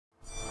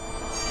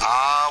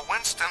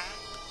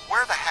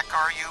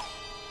are you?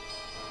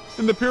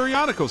 In the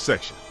periodical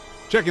section,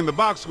 checking the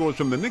box scores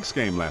from the Knicks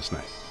game last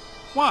night.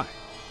 Why?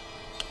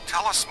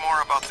 Tell us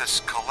more about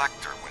this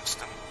collector,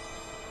 Winston.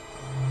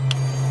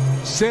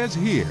 Says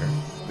here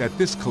that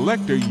this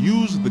collector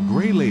used the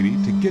Gray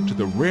Lady to get to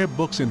the rare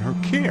books in her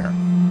care.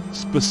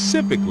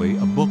 Specifically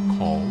a book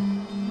called,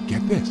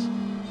 get this,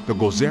 the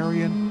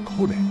Gosarian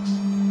Codex.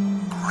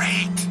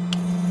 Great.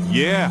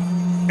 Yeah,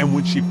 and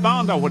when she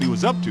found out what he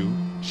was up to,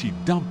 she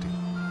dumped him.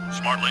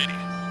 Smart lady.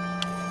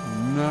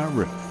 Not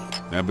really.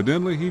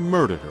 Evidently, he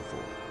murdered her for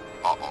it.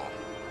 Uh-oh.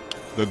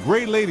 The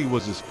Gray Lady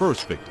was his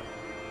first victim,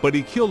 but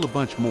he killed a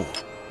bunch more.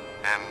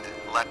 And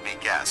let me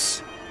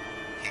guess,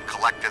 he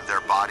collected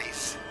their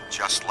bodies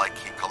just like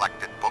he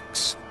collected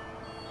books?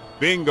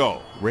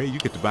 Bingo! Ray, you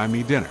get to buy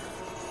me dinner.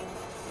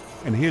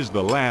 And here's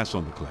the last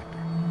on the collector.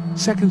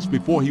 Seconds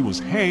before he was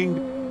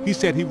hanged, he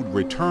said he would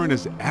return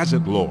as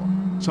Azet Lord,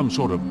 some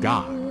sort of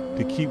god,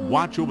 to keep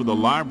watch over the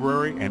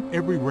library and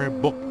every rare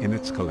book in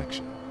its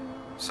collection.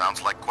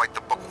 Sounds like quite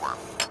the bookworm.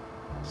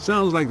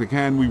 Sounds like the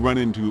kind we run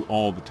into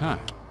all the time.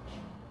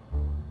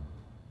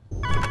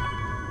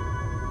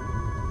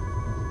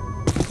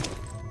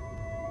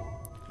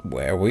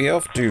 Where are we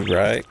off to,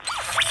 Ray?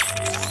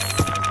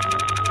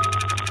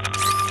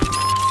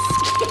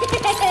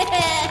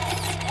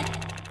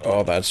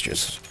 Oh, that's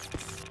just...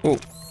 Oh,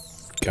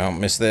 can't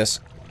miss this.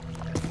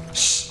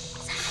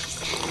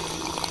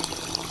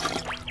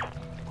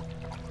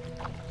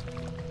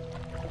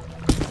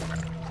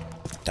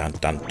 Dun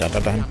dun dun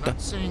dun dun. I'm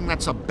not saying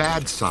that's a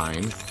bad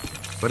sign,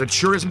 but it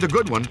sure isn't a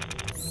good one.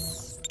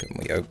 Can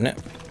we open it?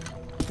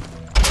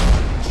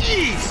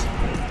 Jeez!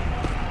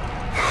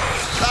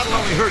 That'll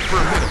only hurt for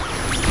a minute.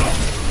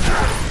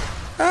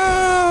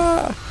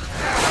 Ah!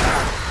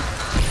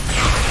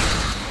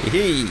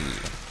 Hee!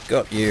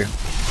 Got you.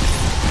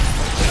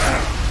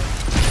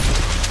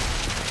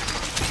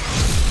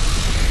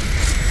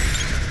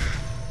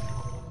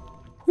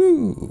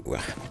 Whoo!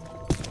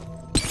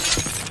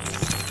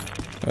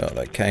 Well,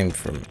 they came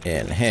from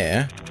in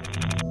here.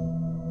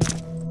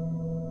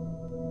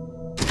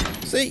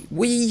 See,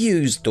 we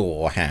use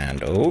door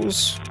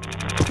handles.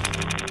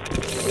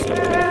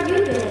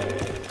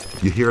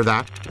 You hear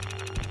that?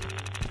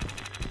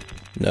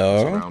 No.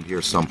 It's around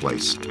here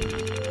someplace.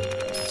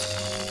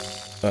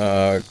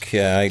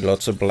 Okay,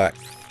 lots of black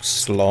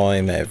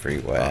slime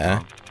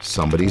everywhere.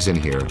 Somebody's in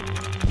here.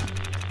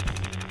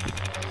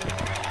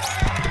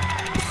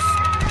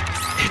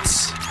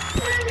 It's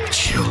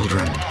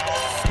children.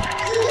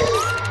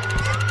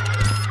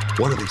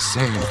 What are they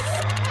saying?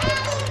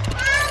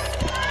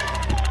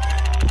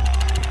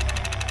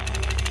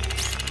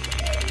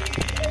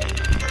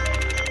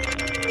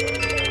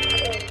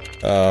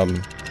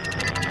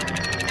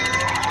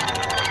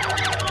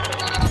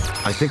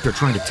 I think they're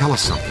trying to tell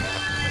us something.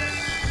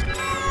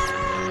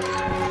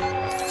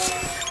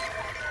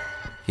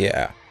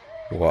 Yeah.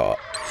 What?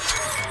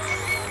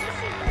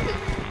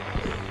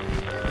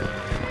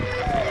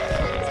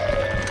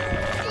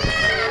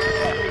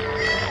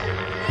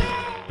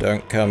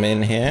 Don't come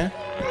in here.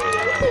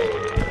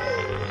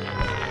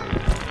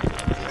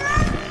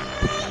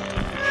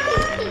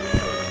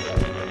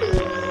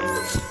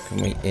 Can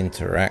we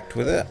interact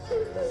with it?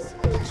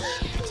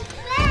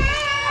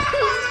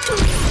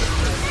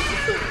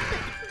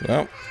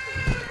 No.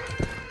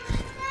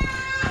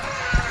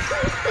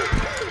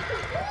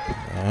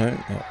 No,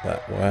 not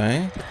that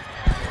way.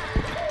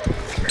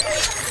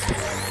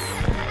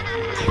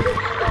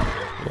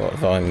 What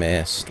have I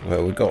missed?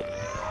 Well, we got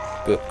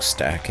book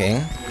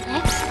stacking.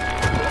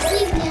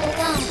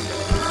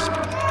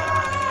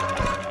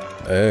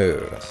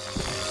 Oh.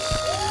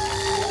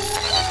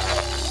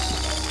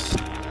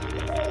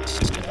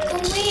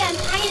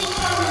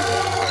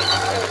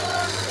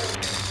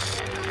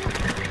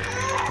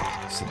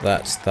 So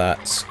that's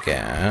that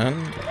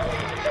scan.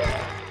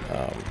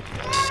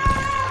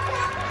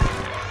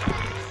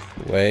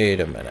 Wait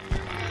a minute.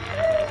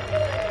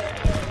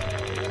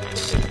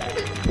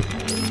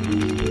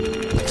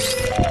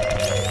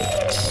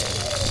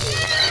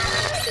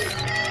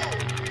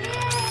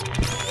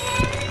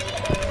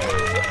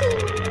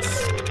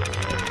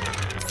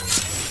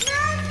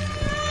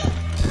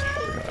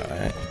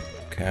 Right.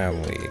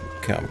 Can we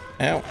come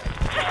out?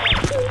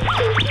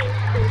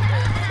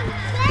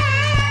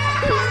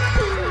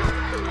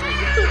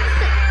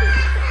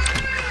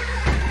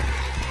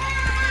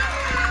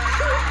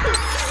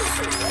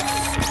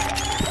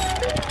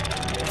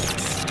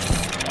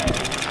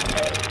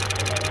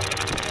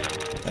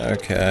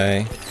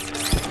 Okay,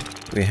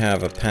 we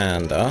have a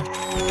panda.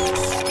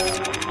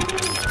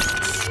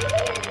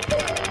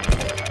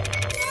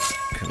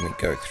 Can we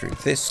go through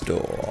this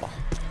door?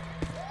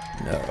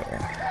 No.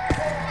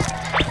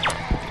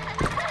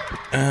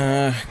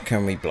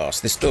 Can we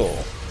blast this door?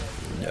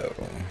 No.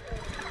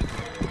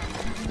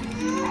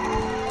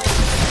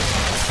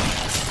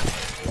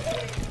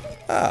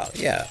 Ah,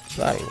 yeah,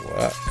 that'll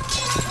work.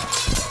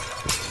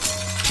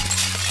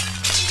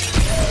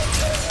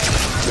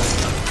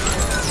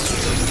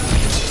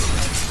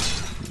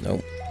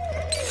 Nope.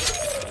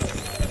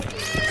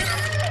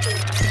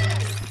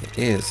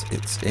 is,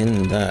 it's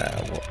in there,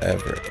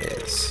 whatever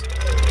it is.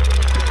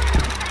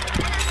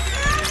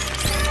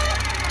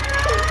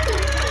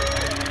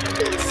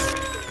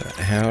 But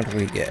how do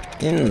we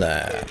get in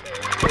there?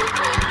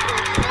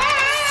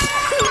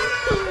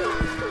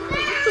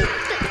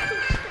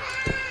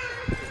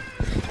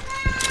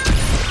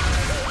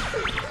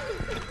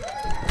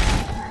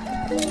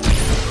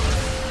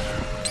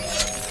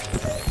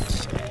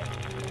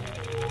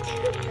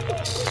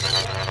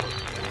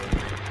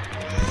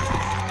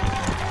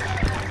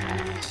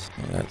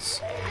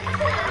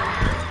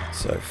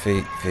 So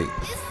feet.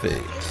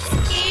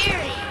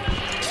 Scary.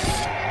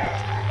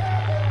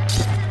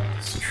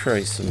 Let's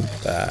trace them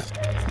back.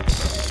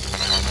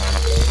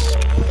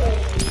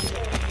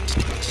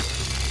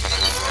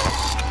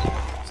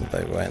 So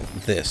they went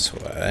this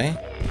way.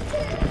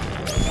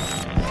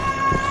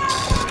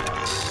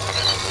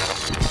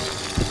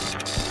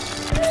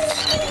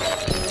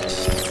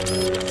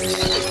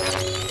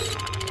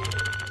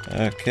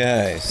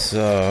 Okay,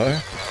 so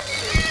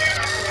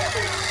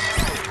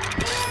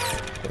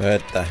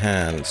where'd the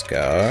hands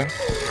go?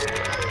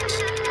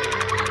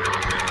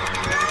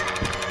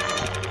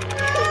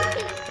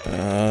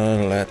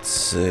 Let's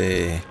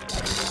see.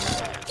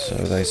 So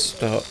they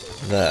stop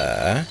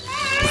there.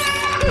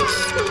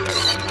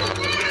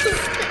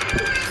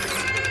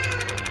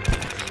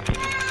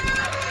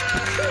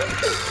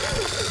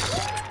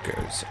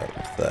 Goes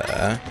up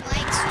there.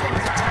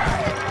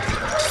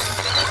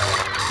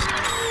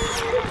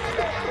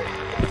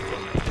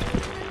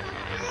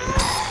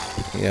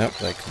 Yep,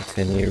 they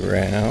continue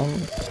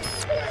round.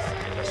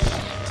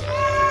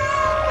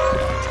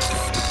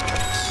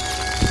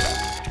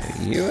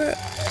 Are you it?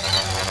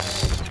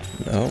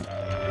 No.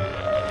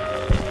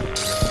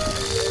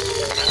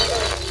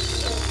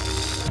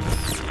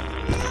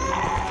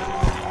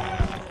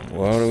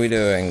 What are we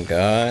doing,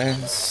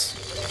 guys?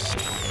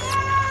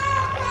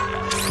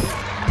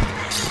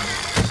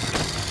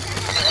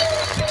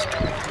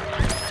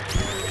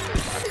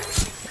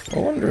 I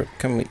wonder,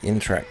 can we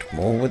interact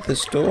more with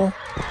this door?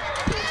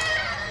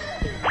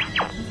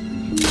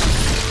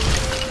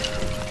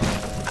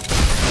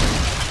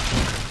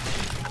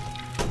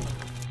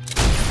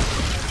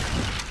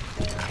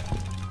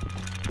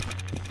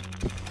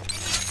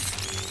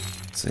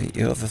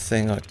 The other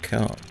thing I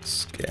can't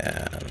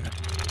scan.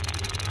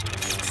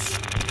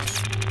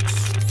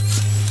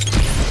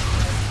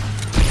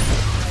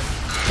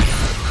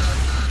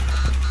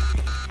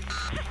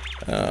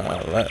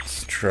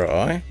 Let's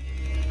try.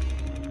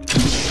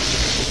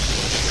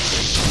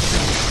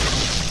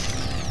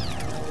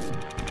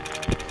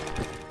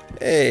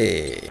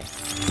 Hey.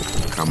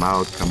 Come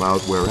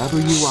out, wherever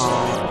you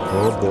are.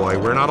 Oh boy,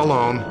 we're not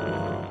alone.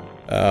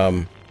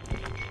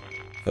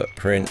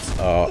 Footprints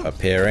are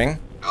appearing.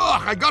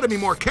 Ugh, I gotta be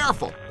more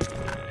careful.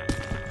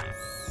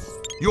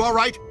 You all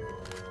right?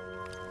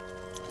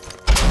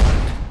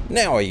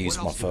 Now I use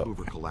my foot.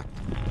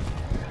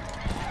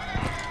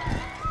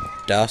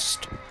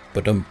 Dust.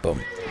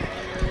 Ba-dum-bum.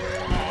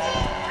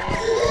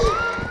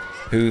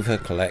 Hoover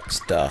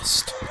collects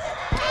dust.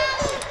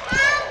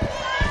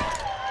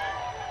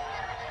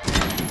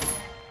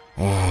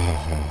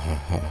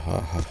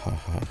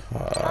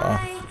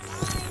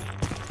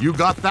 You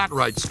got that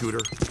right,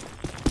 Scooter.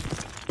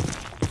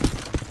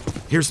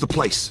 Here's the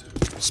place.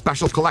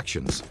 Special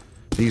collections.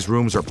 These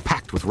rooms are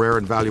packed with rare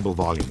and valuable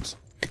volumes.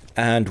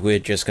 And we're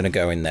just going to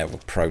go in there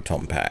with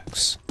proton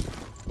packs.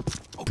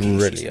 Okay,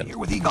 brilliant. Here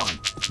with Egon.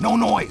 No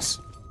noise.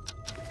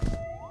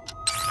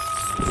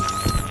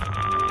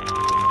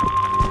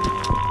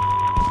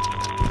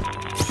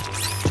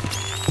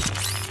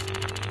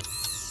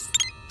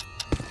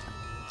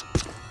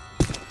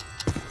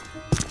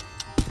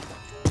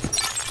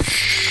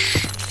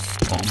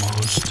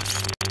 Almost.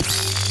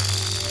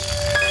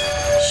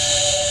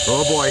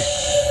 Oh boy.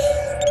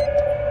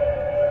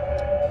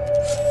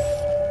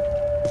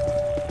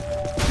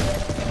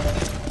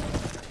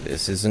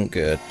 This isn't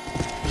good.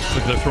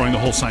 Like they're throwing the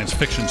whole science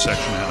fiction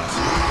section at us.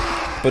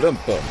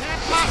 Ba-dum-bum.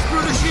 Blast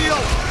through the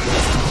shield!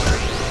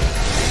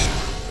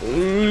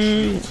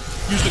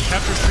 Use the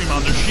capture stream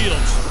on their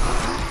shields.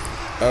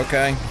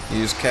 Okay,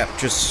 use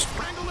capture.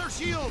 Strangle their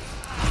shields!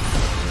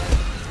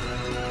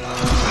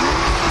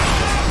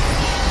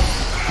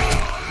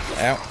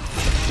 Ow.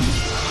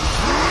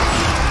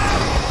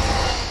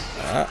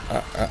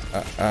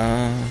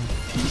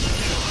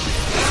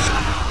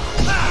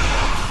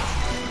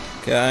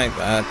 Okay,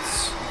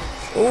 that's...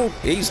 Oh,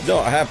 he's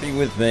not happy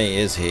with me,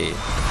 is he?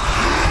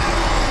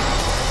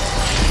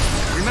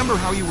 Remember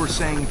how you were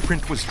saying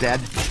Print was dead?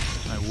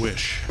 I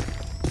wish.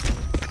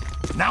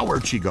 Now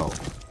where'd she go?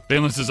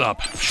 Valence is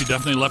up. She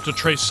definitely left a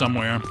trace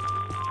somewhere.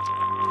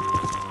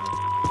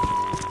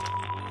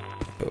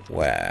 But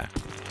where?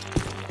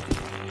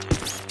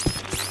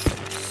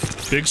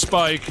 Big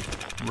spike.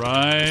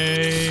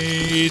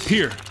 Right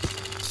here.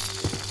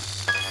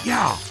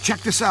 Yeah,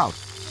 check this out.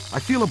 I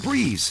feel a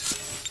breeze.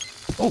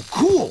 Oh,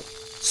 cool!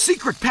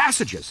 Secret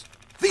passages.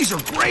 These are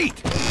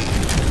great!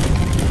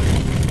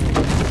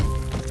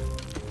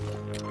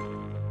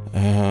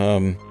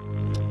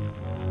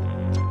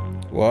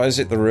 Why is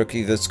it the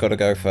rookie that's got to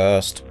go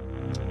first?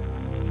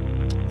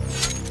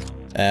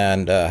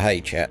 And,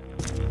 hey, chat.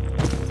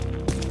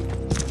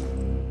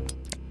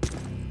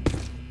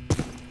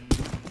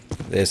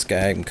 This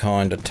game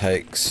kind of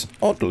takes,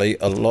 oddly,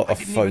 a lot of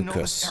focus. I didn't even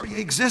know this area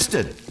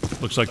existed.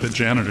 Looks like the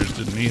janitors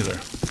didn't either.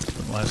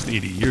 For the last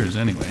 80 years,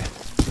 anyway.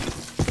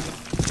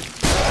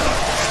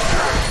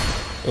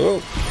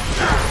 Oh.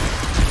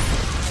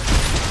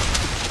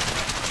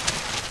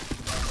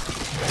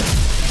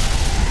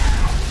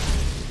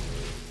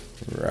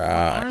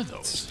 Right. What are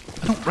those?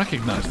 I don't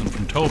recognize them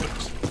from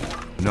Tobin's.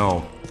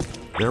 No.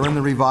 They're in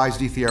the revised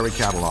Aetheri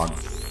catalog.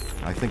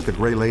 I think the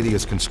Grey Lady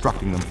is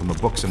constructing them from the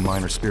books and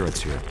minor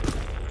spirits here.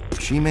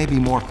 She may be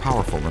more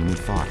powerful than we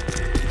thought.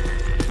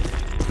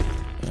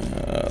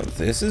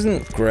 This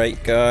isn't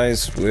great,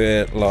 guys.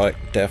 We're, like,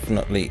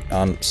 definitely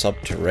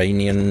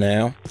subterranean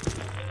now.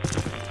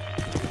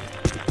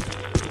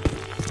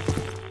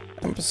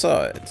 And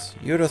besides,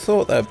 you'd have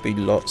thought there'd be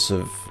lots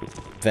of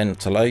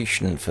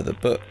ventilation for the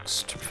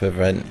books to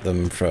prevent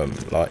them from,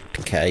 like,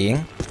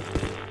 decaying.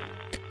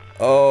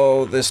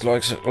 Oh, this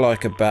looks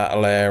like a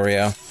battle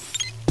area.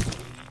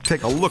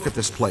 Take a look at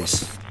this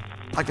place.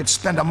 I could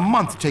spend a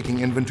month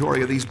taking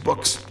inventory of these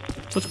books.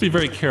 Let's be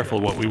very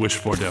careful what we wish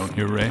for down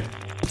here, Ray.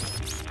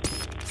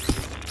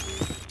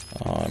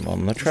 I'm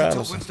on the Tell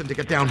trails. Winston to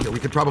get down here. We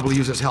could probably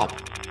use his help.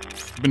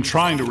 I've been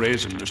trying to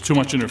raise him. There's too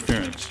much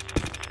interference.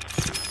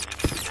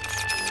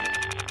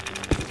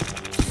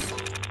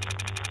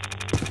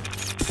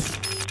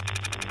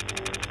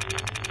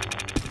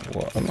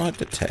 What am I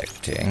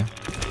detecting?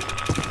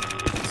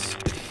 It's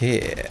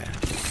here.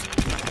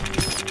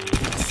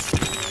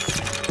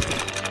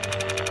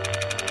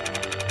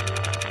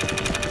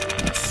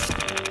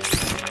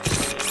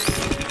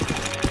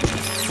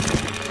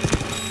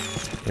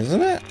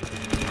 Isn't it?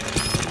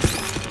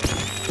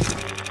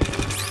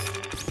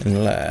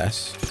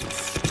 Unless...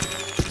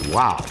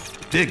 Wow,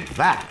 dig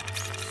that.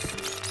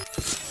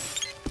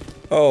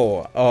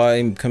 Oh,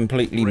 I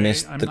completely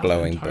missed the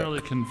glowing I'm not entirely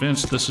book.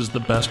 convinced this is the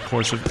best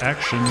course of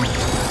action.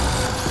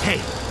 Hey,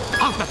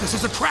 I'll bet this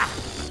is a trap.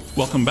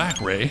 Welcome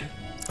back, Ray.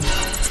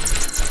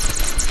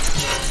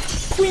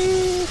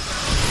 Boing!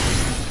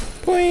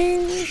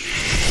 Boing!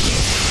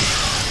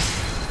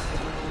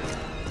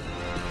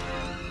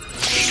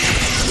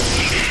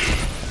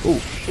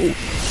 Ooh, ooh.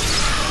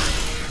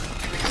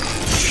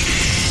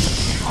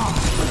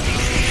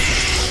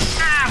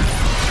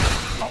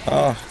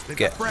 Oh,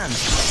 get.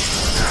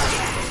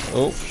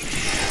 Oh.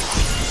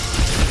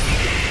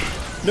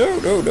 No,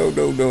 no, no,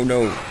 no, no,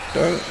 no.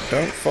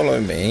 Don't follow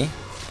me.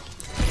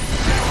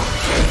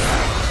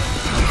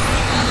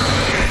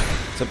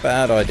 It's a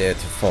bad idea to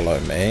follow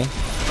me.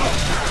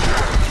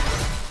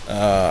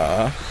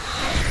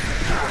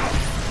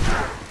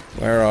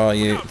 Where are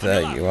you?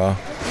 There you are.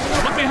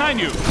 Look behind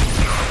you.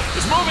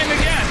 It's moving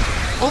again.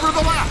 Over to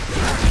the left.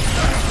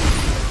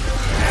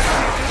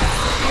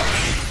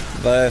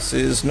 This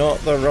is not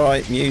the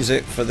right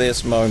music for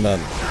this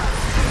moment.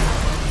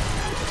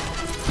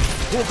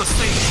 Hold the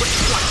same quick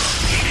twice.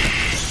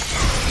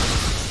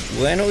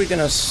 When are we going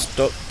to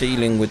stop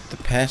dealing with the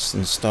pest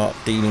and start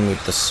dealing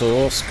with the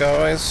source,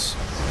 guys?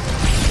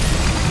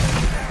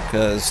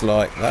 Because,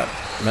 like, that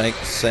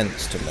makes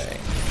sense to me.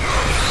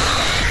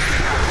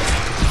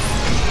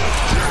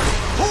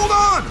 Hold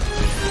on!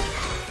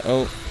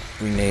 Oh,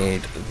 we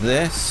need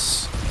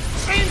this.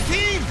 Same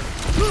team!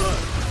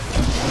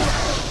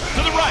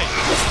 To the right.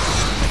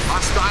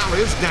 Hostile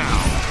is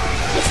down.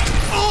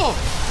 Oh!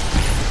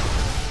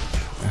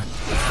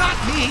 Not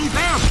me,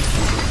 them!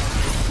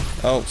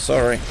 Oh,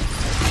 sorry.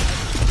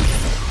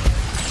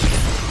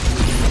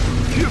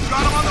 You've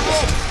got him on the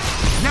rope!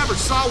 Never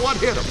saw what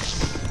hit him.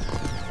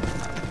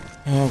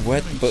 Oh,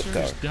 where'd the book go?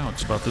 Serious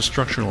doubts about the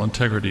structural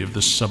integrity of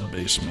this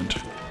sub-basement.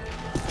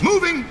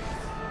 Moving!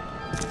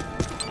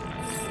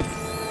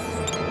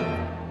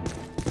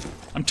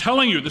 I'm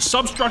telling you, the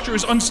substructure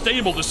is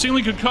unstable. The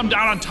ceiling could come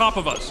down on top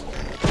of us.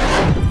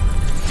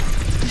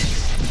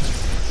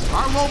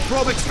 Our low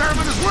probe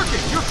experiment is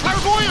working. You're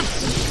clairvoyant.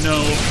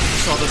 No,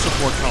 saw the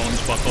support columns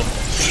buckle.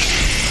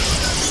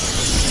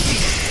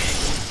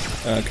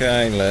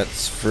 Okay,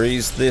 let's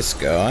freeze this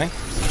guy.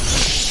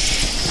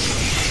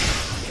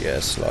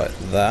 Just like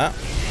that.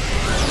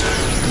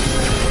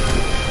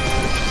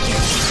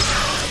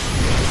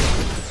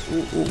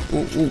 Ooh, ooh,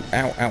 ooh, ooh.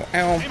 Ow, ow,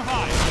 ow. Aim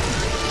high.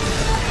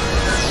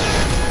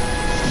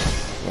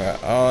 Where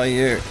are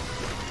you?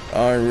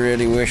 I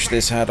really wish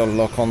this had a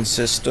lock-on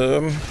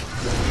system.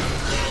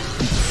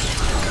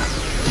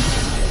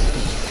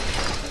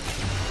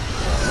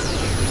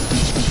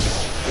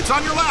 It's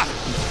on your left.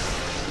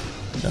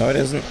 No, it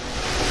isn't.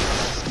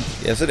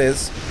 Yes, it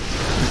is.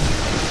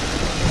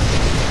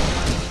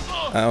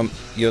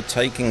 You're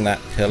taking that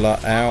pillar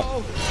out.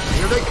 Oh,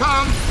 here they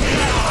come.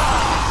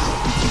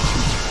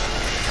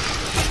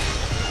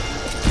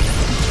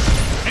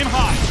 Aim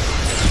high.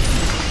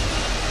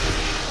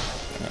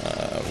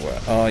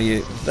 Where are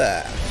you?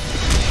 There.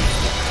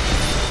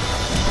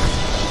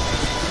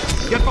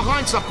 Get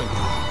behind something.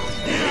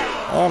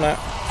 Oh no.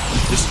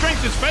 His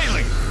strength is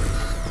failing.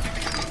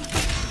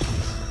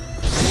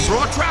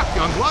 Throw a trap,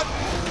 youngblood.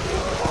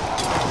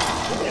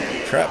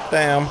 Trap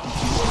down.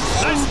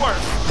 Nice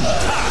work.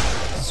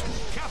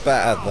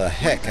 Batter the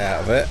heck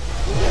out of it.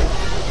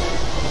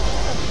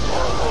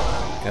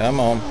 Come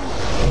on.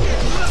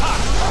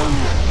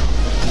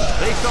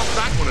 They felt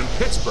that one in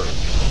Pittsburgh.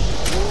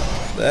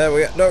 There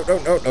we go.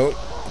 No.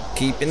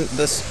 Keeping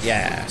this.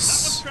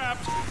 Yes.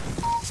 Trapped.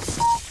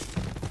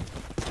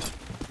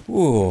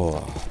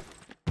 Ooh.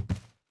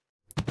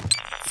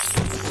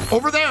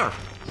 Over there.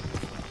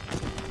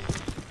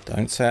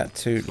 Don't say it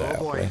too Oh boy.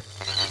 loudly.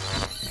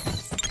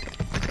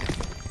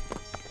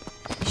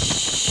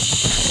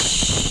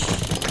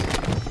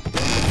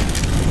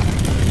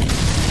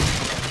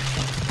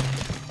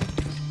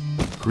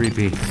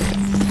 Creepy.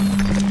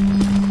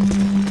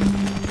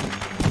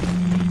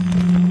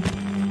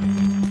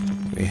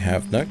 We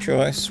have no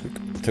choice. We've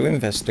got to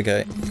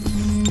investigate.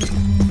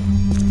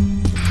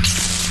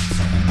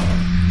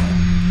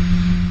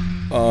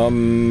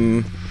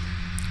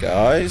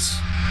 Guys?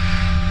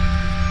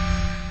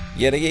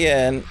 Yet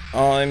again,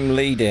 I'm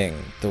leading.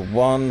 The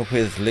one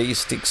with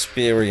least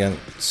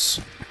experience.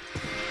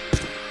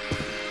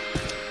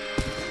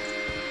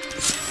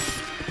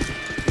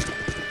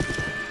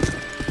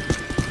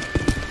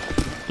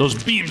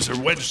 Those beams are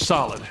wedged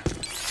solid.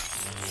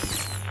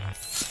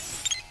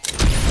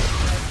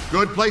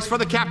 Good place for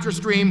the capture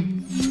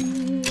stream.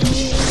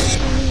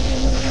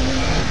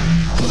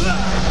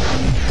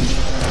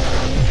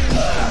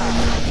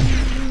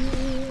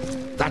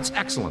 That's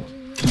excellent.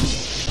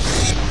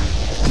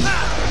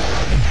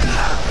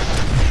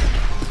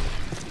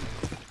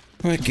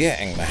 We're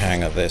getting the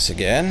hang of this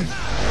again.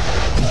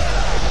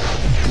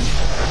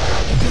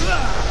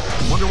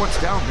 Wonder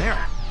what's down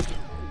there.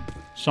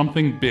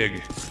 Something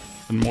big,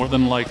 and more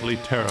than likely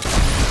terrifying.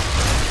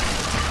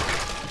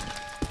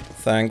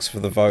 Thanks for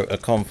the vote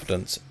of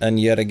confidence, and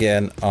yet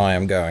again, I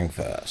am going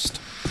first.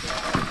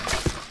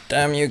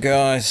 Damn you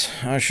guys,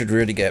 I should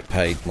really get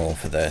paid more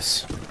for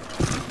this.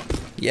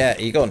 Yeah,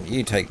 Egon,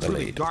 you take the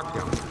lead. Dark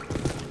down there.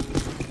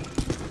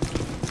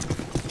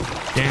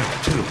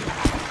 Damn, too.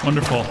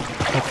 Wonderful.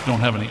 Hope you don't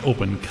have any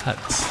open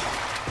cuts.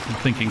 I'm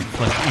thinking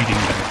flesh-eating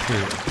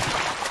bacteria.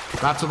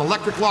 That's an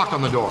electric lock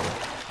on the door.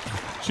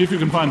 See if you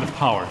can find the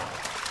power.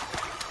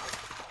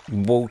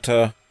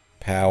 Water,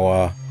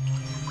 power.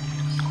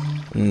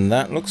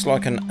 That looks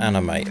like an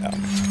animator.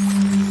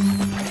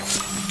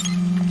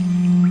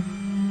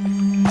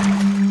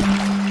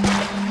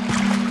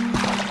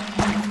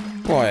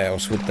 Why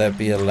else would there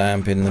be a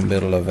lamp in the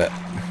middle of it?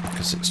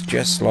 Because it's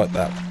just like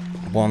that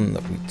one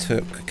that we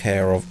took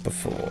care of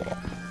before.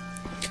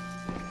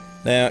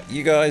 Now,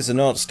 you guys are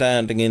not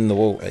standing in the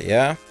water,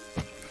 yeah?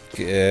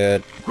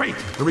 Good. Great,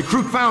 the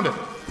recruit found it.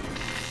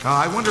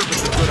 I wonder if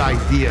it's a good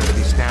idea to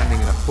be standing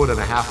in 1.5 feet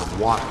of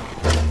water.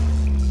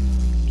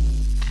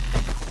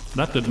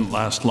 That didn't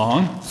last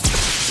long.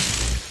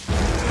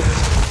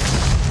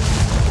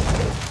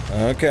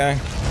 Okay.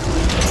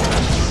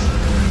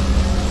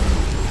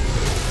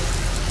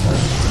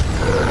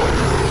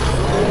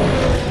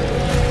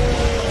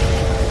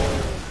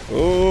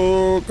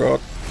 Oh,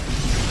 God.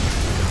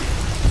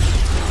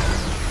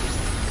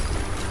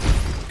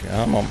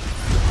 Come on.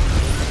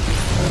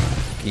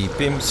 Keep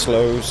him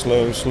slow,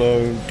 slow, slow.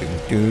 Ding,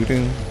 ding,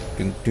 ding,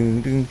 ding,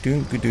 ding, ding,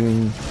 ding, ding,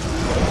 ding.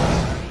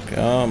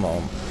 Come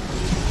on.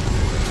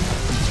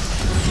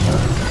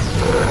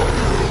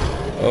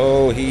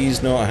 Oh,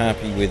 he's not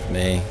happy with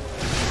me.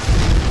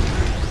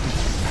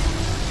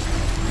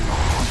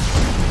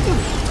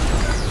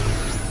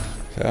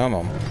 Come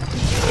on.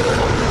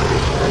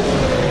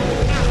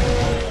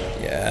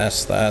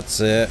 Yes, that's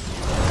it.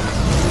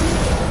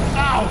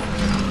 Ow!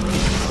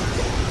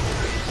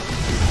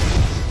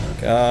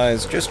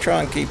 Guys, just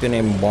try and keep it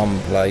in one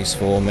place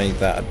for me.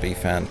 That'd be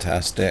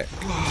fantastic.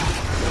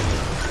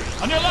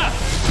 On your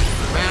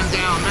left! Man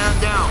down,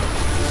 man down.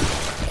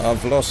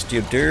 I've lost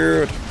you,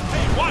 dude.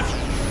 Hey, watch!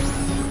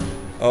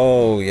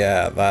 Oh,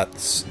 yeah,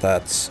 that's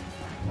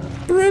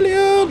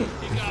brilliant.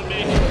 You got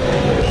me.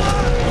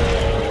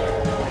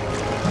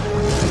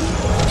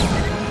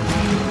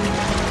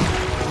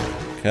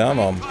 Come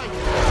on.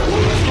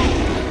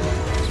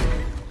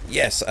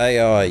 Yes,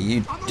 AI,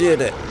 you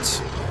did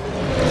it.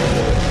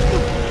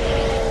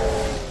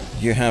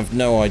 You have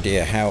no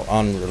idea how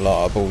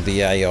unreliable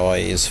the AI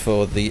is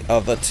for the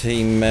other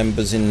team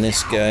members in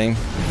this game.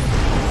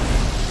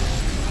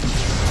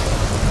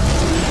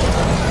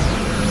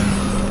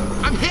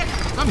 I'm hit.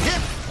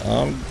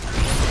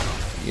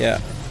 Yeah,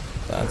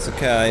 that's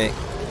okay.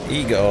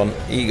 Egon,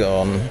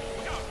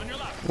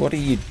 what are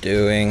you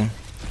doing?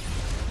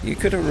 You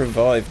could have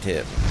revived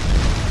him.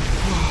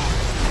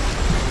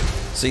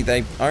 See,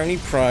 they only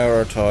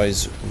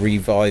prioritize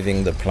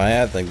reviving the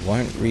player, they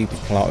won't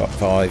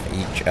revive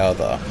each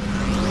other.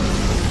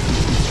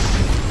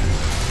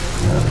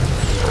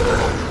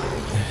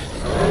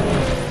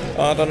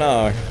 I don't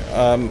know.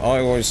 I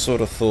always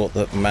sort of thought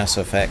that Mass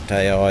Effect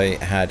AI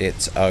had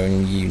its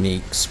own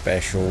unique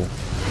special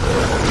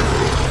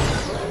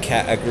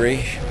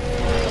category,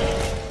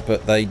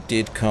 but they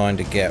did kind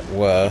of get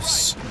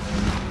worse.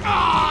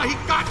 Ah, he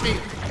got me.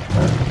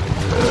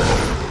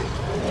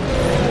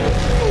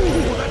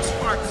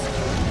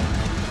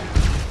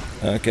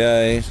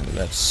 Okay, so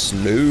let's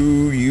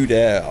slow you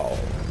down.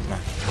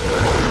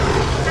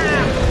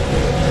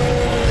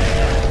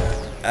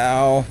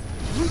 Ow.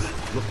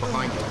 Look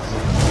behind you.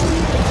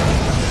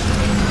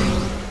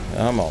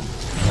 Come on.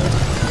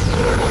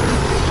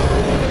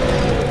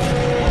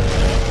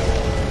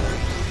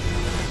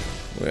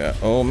 We're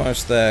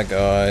almost there,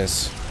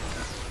 guys.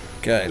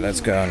 Okay,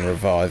 let's go and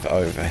revive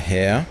over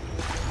here.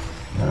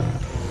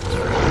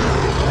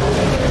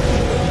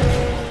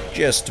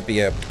 Just to be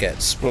able to get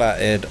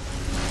splatted.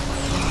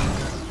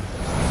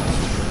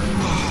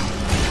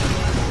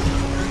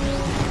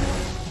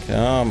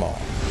 Come on.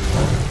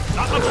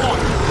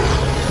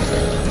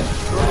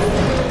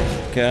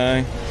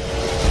 Okay.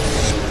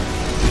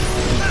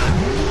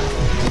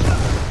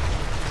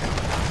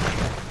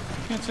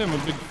 Can't say I'm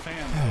a big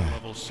fan of the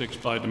level 6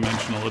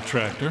 bidimensional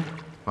attractor.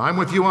 I'm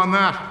with you on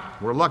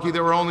that. We're lucky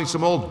there were only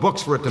some old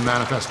books for it to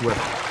manifest with.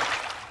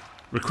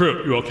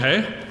 Recruit, you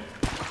okay?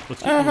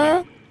 Let's keep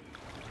moving.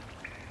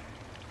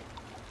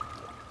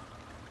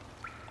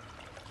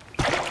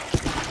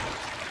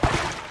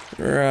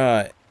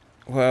 Right.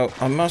 Well,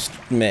 I must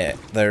admit,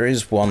 there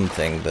is one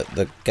thing that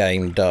the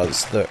game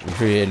does that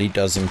really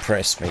does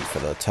impress me for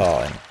the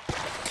time.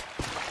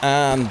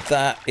 And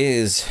that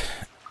is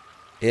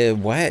the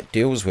way it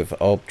deals with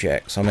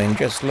objects. I mean,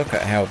 just look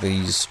at how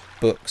these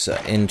books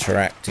are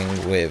interacting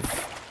with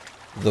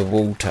the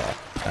water.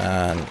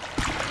 And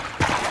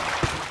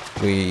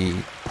we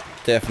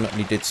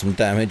definitely did some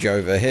damage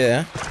over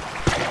here.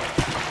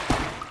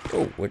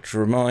 Oh, which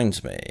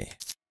reminds me.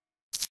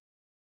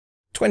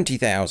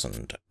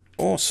 20,000.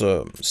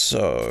 Awesome.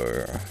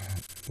 So,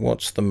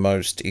 what's the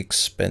most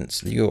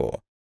expensive? Your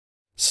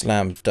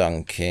slam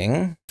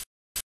dunking.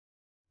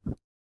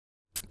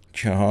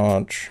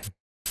 Charge.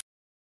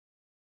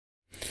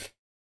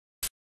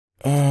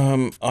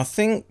 I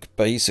think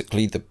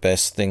basically the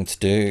best thing to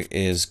do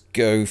is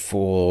go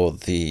for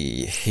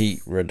the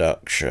heat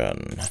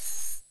reduction.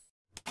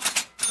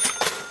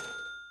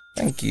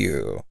 Thank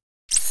you.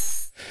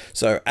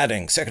 So,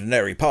 adding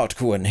secondary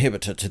particle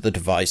inhibitor to the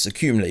device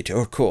accumulator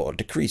or core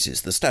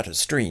decreases the status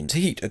stream's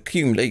heat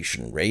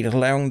accumulation rate,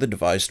 allowing the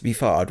device to be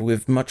fired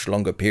with much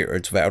longer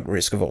periods without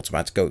risk of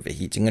automatic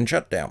overheating and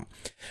shutdown.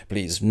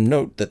 Please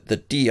note that the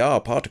DR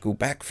particle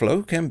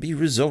backflow can be a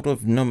result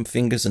of numb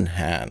fingers and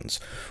hands.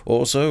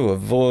 Also,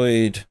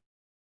 avoid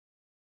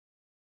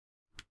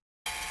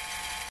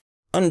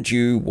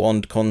undue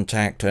wand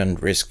contact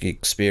and risk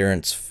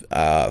experience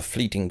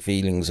fleeting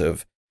feelings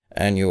of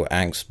annual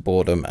angst,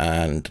 boredom,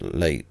 and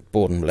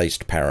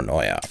boredom-laced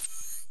paranoia.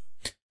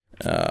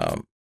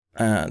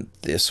 And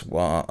this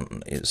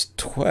one is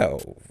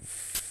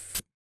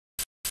 12.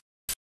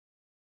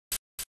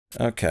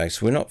 Okay,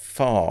 so we're not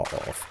far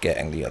off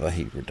getting the other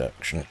heat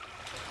reduction.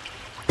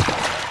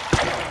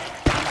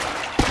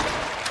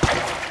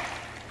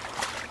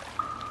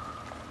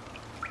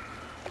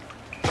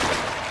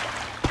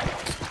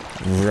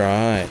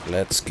 Right,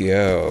 let's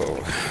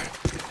go.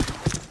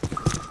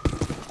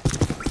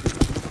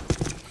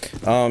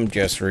 I'm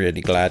just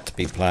really glad to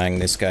be playing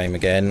this game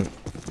again.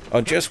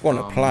 I just want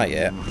to play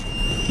it.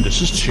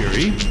 This is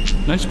cheery.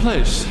 Nice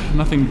place.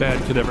 Nothing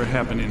bad could ever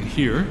happen in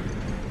here.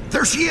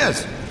 There she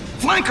is!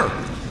 Flank her!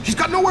 She's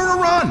got nowhere to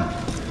run!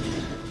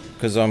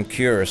 Because I'm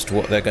curious to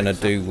what they're going to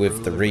do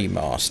with the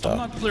remaster. I'm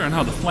not clear on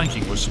how the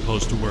flanking was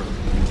supposed to work.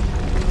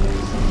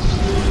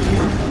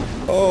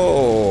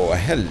 Oh,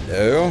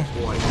 hello.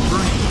 Boy,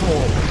 burning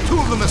coal. 2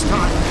 of them this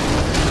time!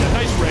 Yeah,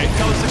 nice, Ray.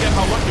 Tell us again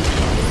how lucky we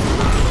are.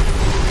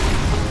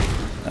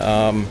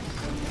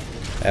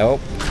 Help.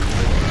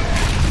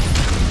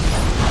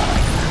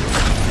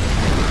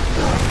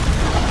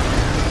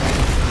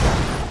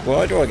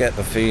 Why do I get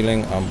the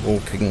feeling I'm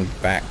walking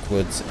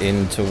backwards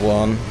into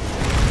one?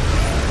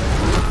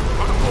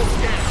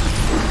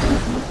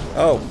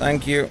 Oh,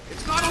 thank you.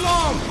 It's not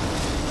alone!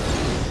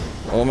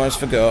 Almost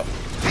forgot.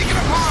 Take it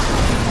apart!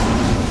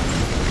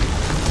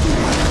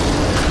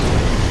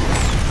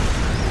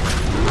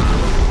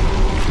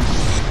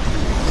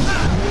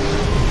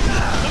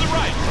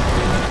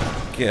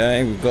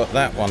 Okay, we've got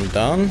that one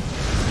done.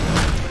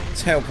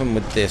 Let's help him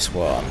with this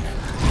one.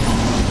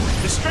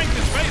 His strength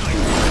is failing.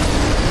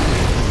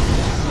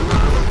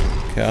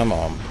 Come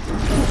on.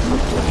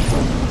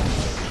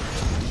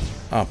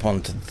 Up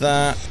onto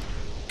that.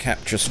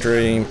 Capture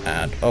stream,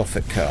 and off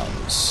it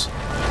comes.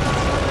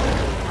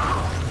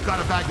 We've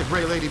got to bag the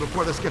Grey Lady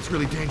before this gets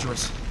really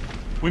dangerous.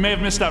 We may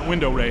have missed that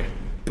window, Ray.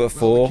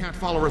 Before. Well, we can't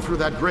follow her through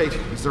that grate.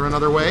 Is there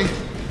another way?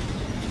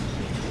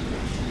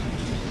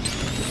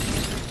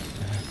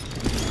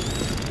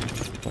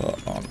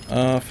 What on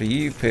earth are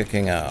you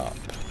picking up?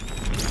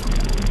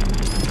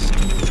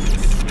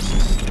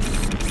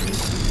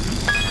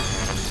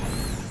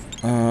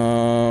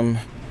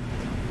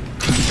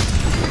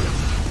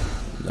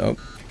 Nope.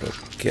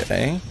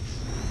 Okay.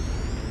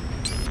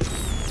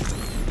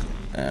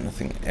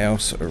 Anything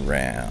else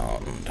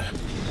around?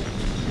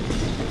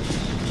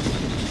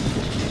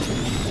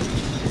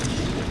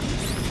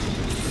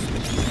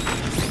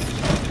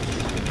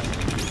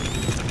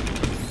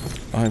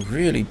 I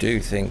really do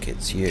think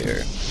it's you.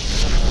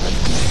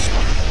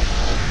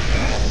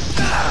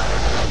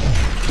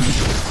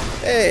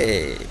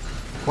 Hey!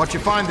 What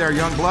you find there,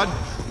 young blood?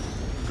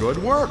 Good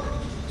work.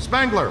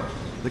 Spangler,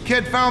 the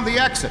kid found the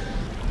exit.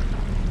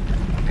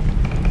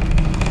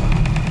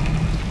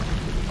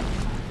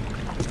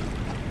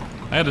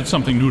 I added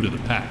something new to the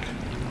pack.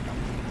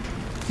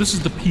 This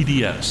is the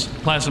PDS,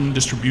 Plasm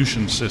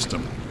Distribution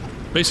System.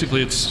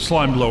 Basically, it's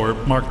Slime Blower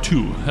Mark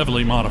II,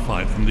 heavily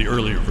modified from the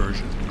earlier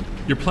version.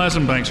 Your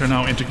plasm banks are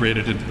now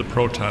integrated into the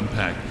proton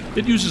pack.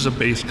 It uses a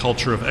base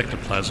culture of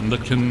ectoplasm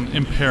that can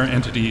impair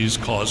entities,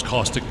 cause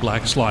caustic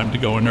black slime to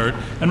go inert,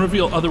 and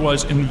reveal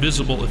otherwise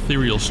invisible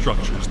ethereal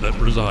structures that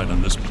reside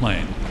on this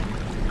plane.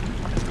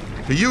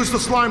 To use the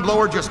slime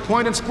blower, just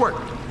point and squirt.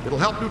 It'll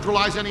help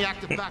neutralize any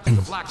active backs of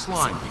the black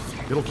slime.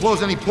 It'll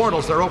close any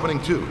portals they're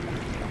opening too.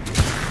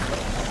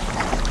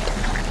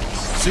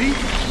 See?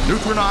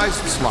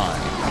 Neutralized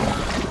slime.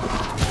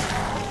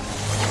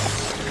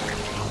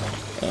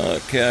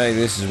 Okay,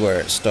 this is where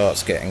it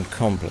starts getting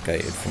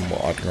complicated from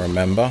what I can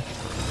remember.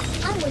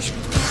 I wish.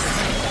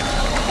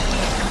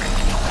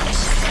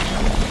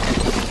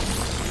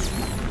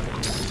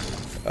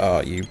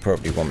 Oh, you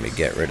probably want me to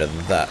get rid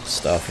of that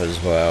stuff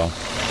as well.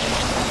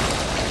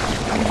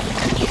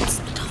 It's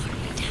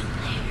totally down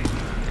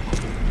there.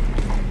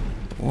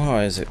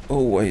 Why is it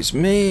always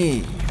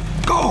me?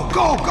 Go,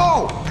 go,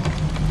 go!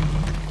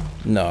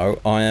 No,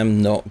 I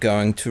am not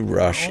going to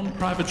rush. Own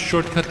private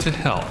shortcut to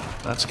hell.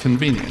 That's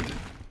convenient.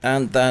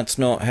 And that's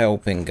not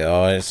helping,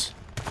 guys.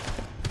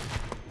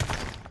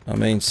 I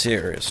mean,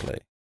 seriously.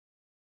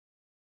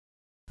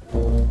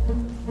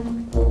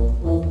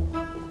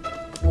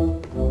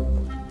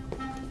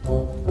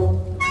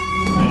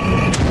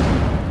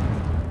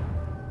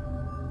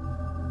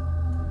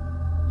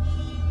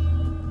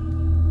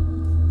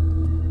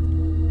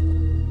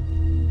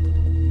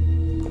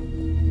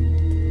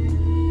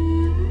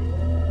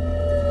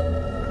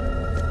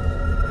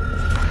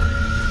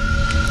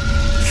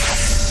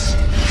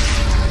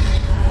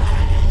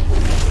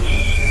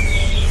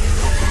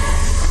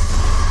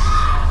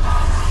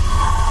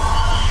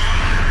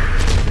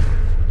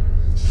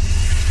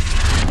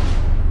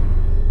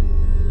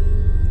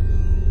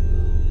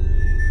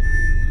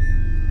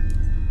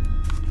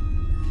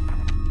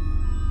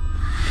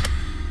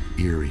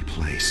 Eerie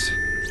place.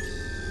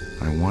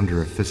 I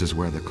wonder if this is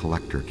where the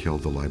collector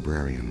killed the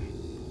librarian.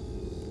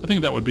 I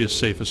think that would be a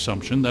safe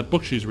assumption. That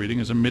book she's reading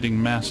is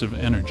emitting massive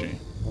energy.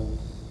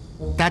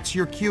 That's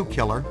your cue,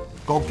 killer.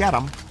 Go get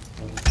him.